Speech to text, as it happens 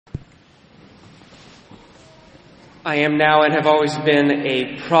I am now and have always been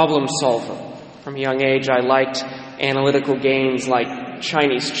a problem solver. From a young age, I liked analytical games like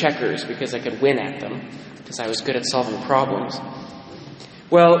Chinese checkers because I could win at them, because I was good at solving problems.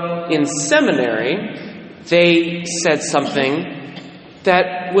 Well, in seminary, they said something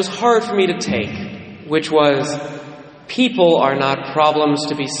that was hard for me to take, which was, people are not problems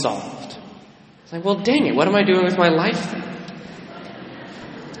to be solved. It's like, well, dang it, what am I doing with my life then?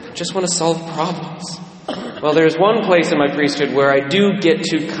 I just want to solve problems. Well, there's one place in my priesthood where I do get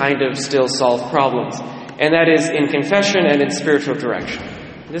to kind of still solve problems, and that is in confession and in spiritual direction.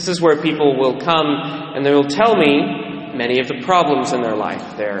 This is where people will come and they will tell me many of the problems in their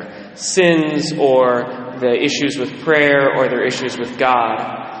life, their sins or the issues with prayer or their issues with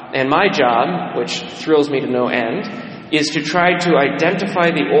God. And my job, which thrills me to no end, is to try to identify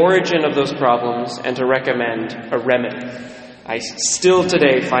the origin of those problems and to recommend a remedy. I still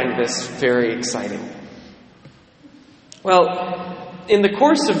today find this very exciting. Well, in the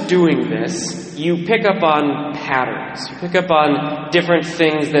course of doing this, you pick up on patterns. You pick up on different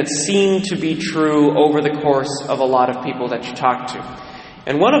things that seem to be true over the course of a lot of people that you talk to.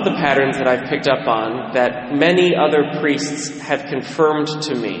 And one of the patterns that I've picked up on that many other priests have confirmed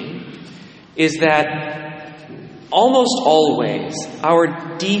to me is that almost always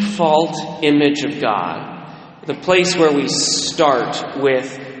our default image of God, the place where we start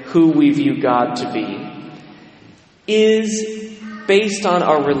with who we view God to be, is based on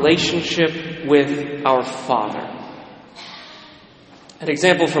our relationship with our Father. An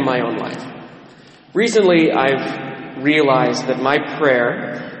example from my own life. Recently, I've realized that my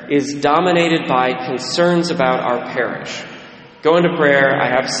prayer is dominated by concerns about our parish. Go into prayer, I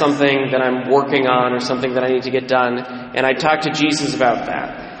have something that I'm working on or something that I need to get done, and I talk to Jesus about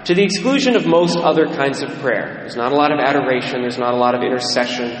that. To the exclusion of most other kinds of prayer. There's not a lot of adoration, there's not a lot of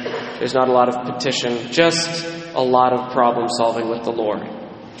intercession, there's not a lot of petition, just a lot of problem solving with the Lord.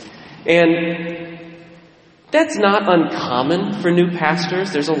 And that's not uncommon for new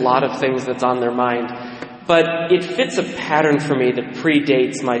pastors. There's a lot of things that's on their mind. But it fits a pattern for me that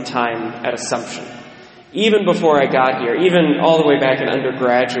predates my time at Assumption. Even before I got here, even all the way back in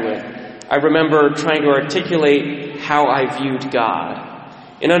undergraduate, I remember trying to articulate how I viewed God.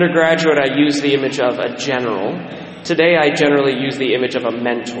 In undergraduate, I used the image of a general. Today, I generally use the image of a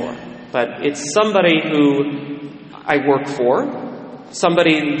mentor. But it's somebody who I work for,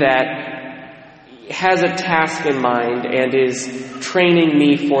 somebody that has a task in mind and is training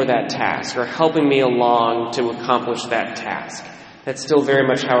me for that task or helping me along to accomplish that task. That's still very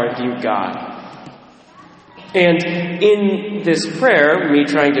much how I view God. And in this prayer, me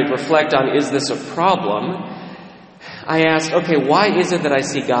trying to reflect on, is this a problem? I asked, okay, why is it that I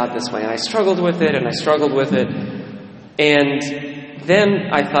see God this way? And I struggled with it, and I struggled with it. And then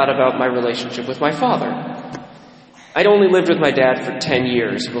I thought about my relationship with my father. I'd only lived with my dad for 10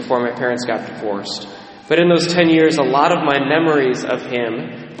 years before my parents got divorced. But in those 10 years, a lot of my memories of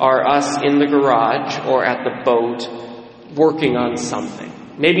him are us in the garage or at the boat working on something.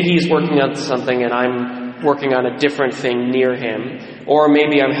 Maybe he's working on something and I'm working on a different thing near him. Or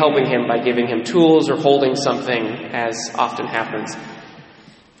maybe I'm helping him by giving him tools or holding something, as often happens.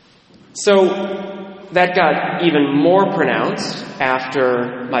 So that got even more pronounced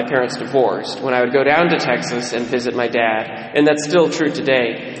after my parents divorced, when I would go down to Texas and visit my dad, and that's still true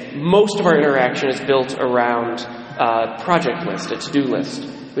today. Most of our interaction is built around a project list, a to-do list.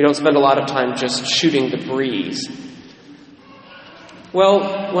 We don't spend a lot of time just shooting the breeze.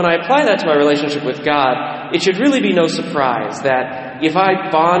 Well, when I apply that to my relationship with God, it should really be no surprise that if I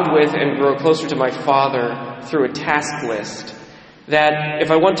bond with and grow closer to my Father through a task list, that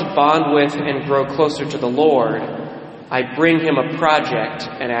if I want to bond with and grow closer to the Lord, I bring him a project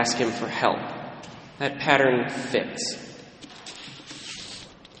and ask him for help. That pattern fits.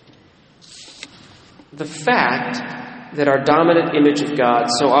 The fact that our dominant image of God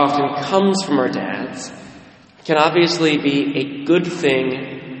so often comes from our dads can obviously be a good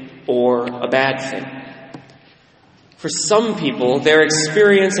thing or a bad thing. For some people, their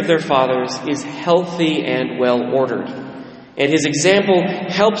experience of their fathers is healthy and well-ordered. And his example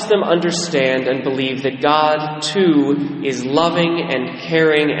helps them understand and believe that God, too, is loving and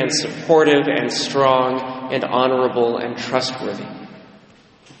caring and supportive and strong and honorable and trustworthy.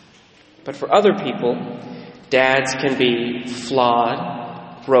 But for other people, dads can be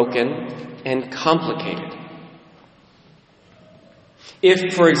flawed, broken, and complicated.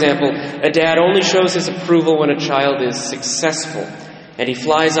 If, for example, a dad only shows his approval when a child is successful, and he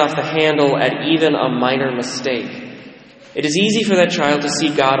flies off the handle at even a minor mistake, it is easy for that child to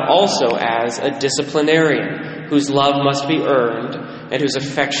see God also as a disciplinarian whose love must be earned and whose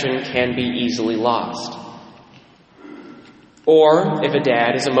affection can be easily lost. Or, if a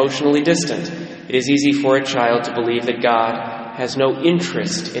dad is emotionally distant, it is easy for a child to believe that God has no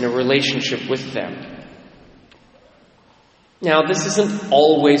interest in a relationship with them. Now, this isn't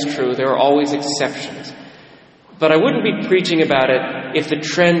always true. There are always exceptions. But I wouldn't be preaching about it if the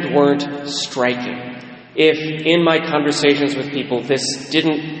trend weren't striking. If in my conversations with people this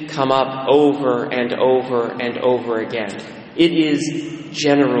didn't come up over and over and over again. It is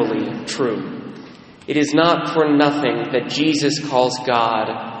generally true. It is not for nothing that Jesus calls God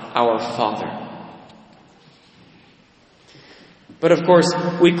our Father. But of course,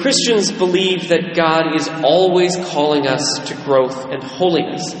 we Christians believe that God is always calling us to growth and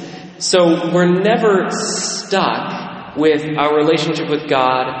holiness. So we're never stuck with our relationship with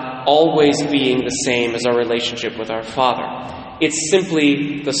God always being the same as our relationship with our Father. It's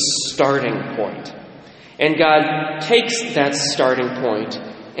simply the starting point. And God takes that starting point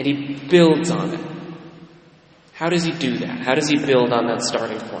and He builds on it. How does He do that? How does He build on that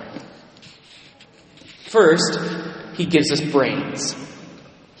starting point? First, He gives us brains.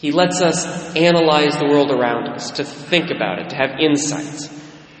 He lets us analyze the world around us, to think about it, to have insights.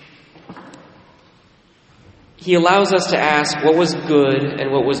 He allows us to ask what was good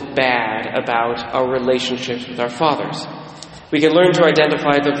and what was bad about our relationships with our fathers. We can learn to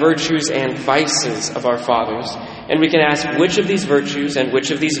identify the virtues and vices of our fathers, and we can ask which of these virtues and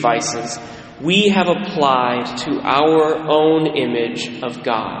which of these vices we have applied to our own image of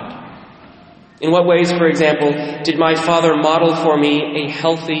God. In what ways, for example, did my father model for me a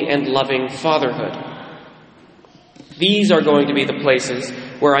healthy and loving fatherhood? These are going to be the places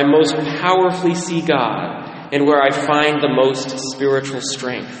where I most powerfully see God and where I find the most spiritual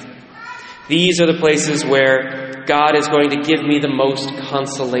strength. These are the places where God is going to give me the most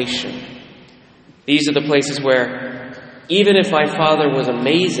consolation. These are the places where, even if my father was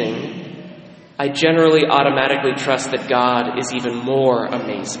amazing, I generally automatically trust that God is even more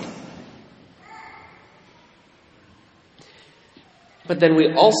amazing. But then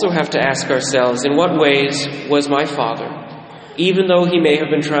we also have to ask ourselves, in what ways was my father, even though he may have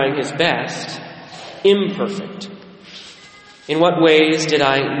been trying his best, imperfect? In what ways did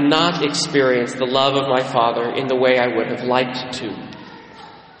I not experience the love of my father in the way I would have liked to?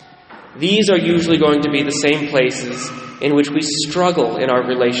 These are usually going to be the same places in which we struggle in our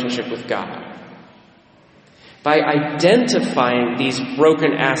relationship with God. By identifying these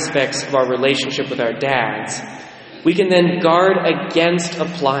broken aspects of our relationship with our dads, we can then guard against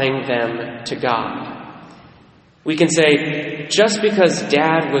applying them to God. We can say, just because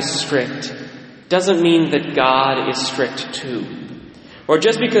Dad was strict doesn't mean that God is strict too. Or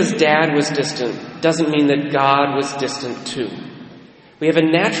just because Dad was distant doesn't mean that God was distant too. We have a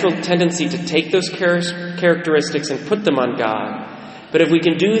natural tendency to take those characteristics and put them on God. But if we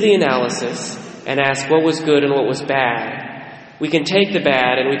can do the analysis and ask what was good and what was bad, we can take the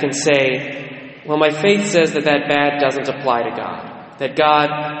bad and we can say, well, my faith says that that bad doesn't apply to God. That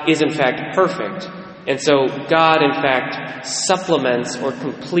God is in fact perfect. And so God in fact supplements or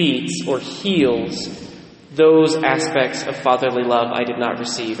completes or heals those aspects of fatherly love I did not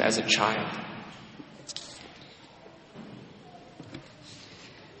receive as a child.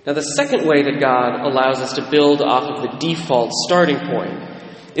 Now, the second way that God allows us to build off of the default starting point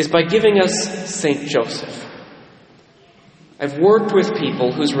is by giving us St. Joseph. I've worked with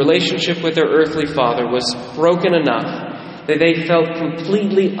people whose relationship with their earthly father was broken enough that they felt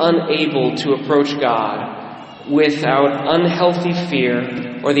completely unable to approach God without unhealthy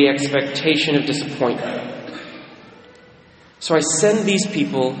fear or the expectation of disappointment. So I send these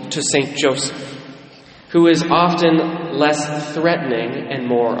people to St. Joseph, who is often less threatening and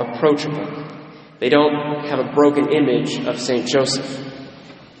more approachable. They don't have a broken image of St. Joseph.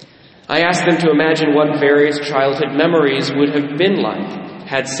 I ask them to imagine what various childhood memories would have been like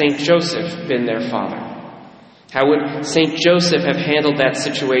had St. Joseph been their father. How would St. Joseph have handled that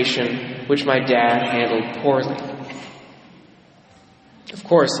situation which my dad handled poorly? Of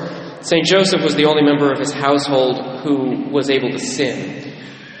course, St. Joseph was the only member of his household who was able to sin.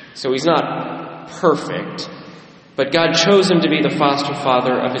 So he's not perfect, but God chose him to be the foster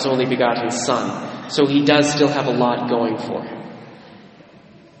father of his only begotten son. So he does still have a lot going for him.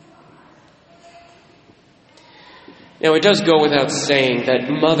 Now, it does go without saying that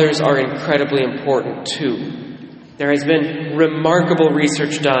mothers are incredibly important too. There has been remarkable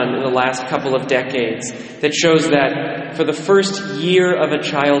research done in the last couple of decades that shows that for the first year of a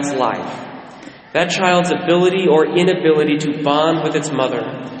child's life, that child's ability or inability to bond with its mother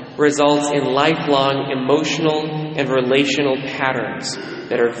results in lifelong emotional and relational patterns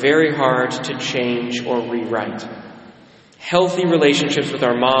that are very hard to change or rewrite. Healthy relationships with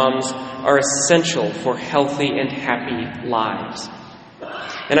our moms are essential for healthy and happy lives.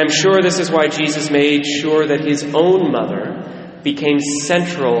 And I'm sure this is why Jesus made sure that his own mother became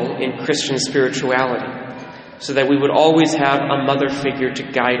central in Christian spirituality, so that we would always have a mother figure to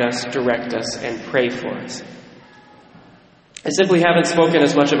guide us, direct us, and pray for us. I simply haven't spoken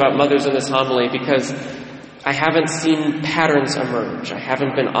as much about mothers in this homily because I haven't seen patterns emerge. I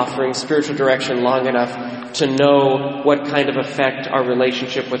haven't been offering spiritual direction long enough to know what kind of effect our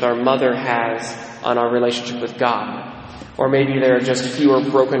relationship with our mother has on our relationship with God. Or maybe there are just fewer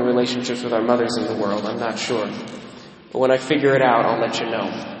broken relationships with our mothers in the world. I'm not sure. But when I figure it out, I'll let you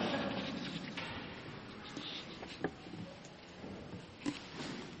know.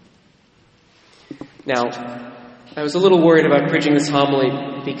 Now, I was a little worried about preaching this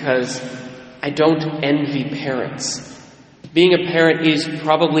homily because I don't envy parents. Being a parent is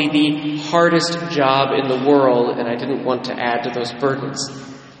probably the hardest job in the world, and I didn't want to add to those burdens.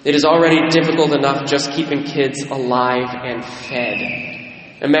 It is already difficult enough just keeping kids alive and fed.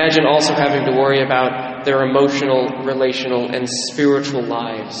 Imagine also having to worry about their emotional, relational, and spiritual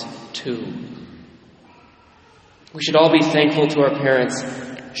lives, too. We should all be thankful to our parents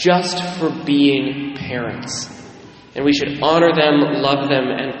just for being parents. And we should honor them, love them,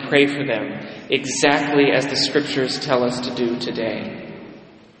 and pray for them exactly as the Scriptures tell us to do today.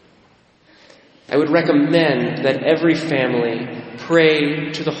 I would recommend that every family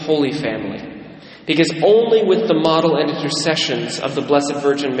pray to the Holy Family, because only with the model and intercessions of the Blessed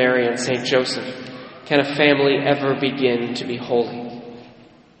Virgin Mary and Saint Joseph can a family ever begin to be holy.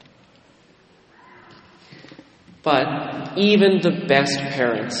 But even the best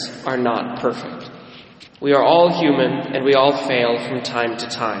parents are not perfect. We are all human, and we all fail from time to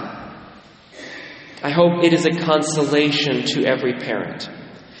time. I hope it is a consolation to every parent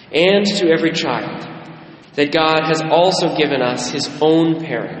and to every child that God has also given us his own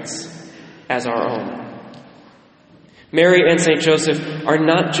parents as our own. Mary and St. Joseph are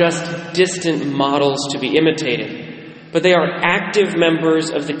not just distant models to be imitated, but they are active members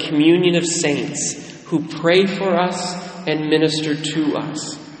of the communion of saints who pray for us and minister to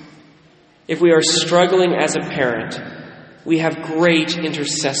us. If we are struggling as a parent, we have great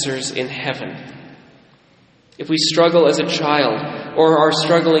intercessors in heaven. If we struggle as a child, or are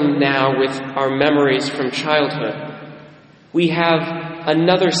struggling now with our memories from childhood, we have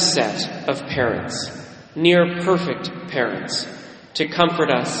another set of parents, near perfect parents, to comfort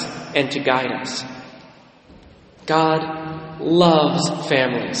us and to guide us. God loves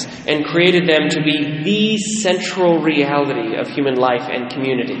families and created them to be the central reality of human life and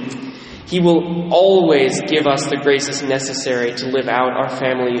community. He will always give us the graces necessary to live out our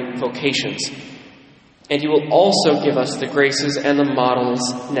family vocations. And he will also give us the graces and the models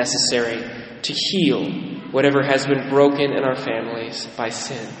necessary to heal whatever has been broken in our families by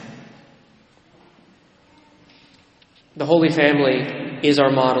sin. The Holy Family is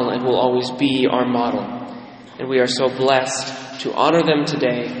our model and will always be our model. And we are so blessed to honor them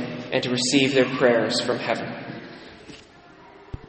today and to receive their prayers from heaven.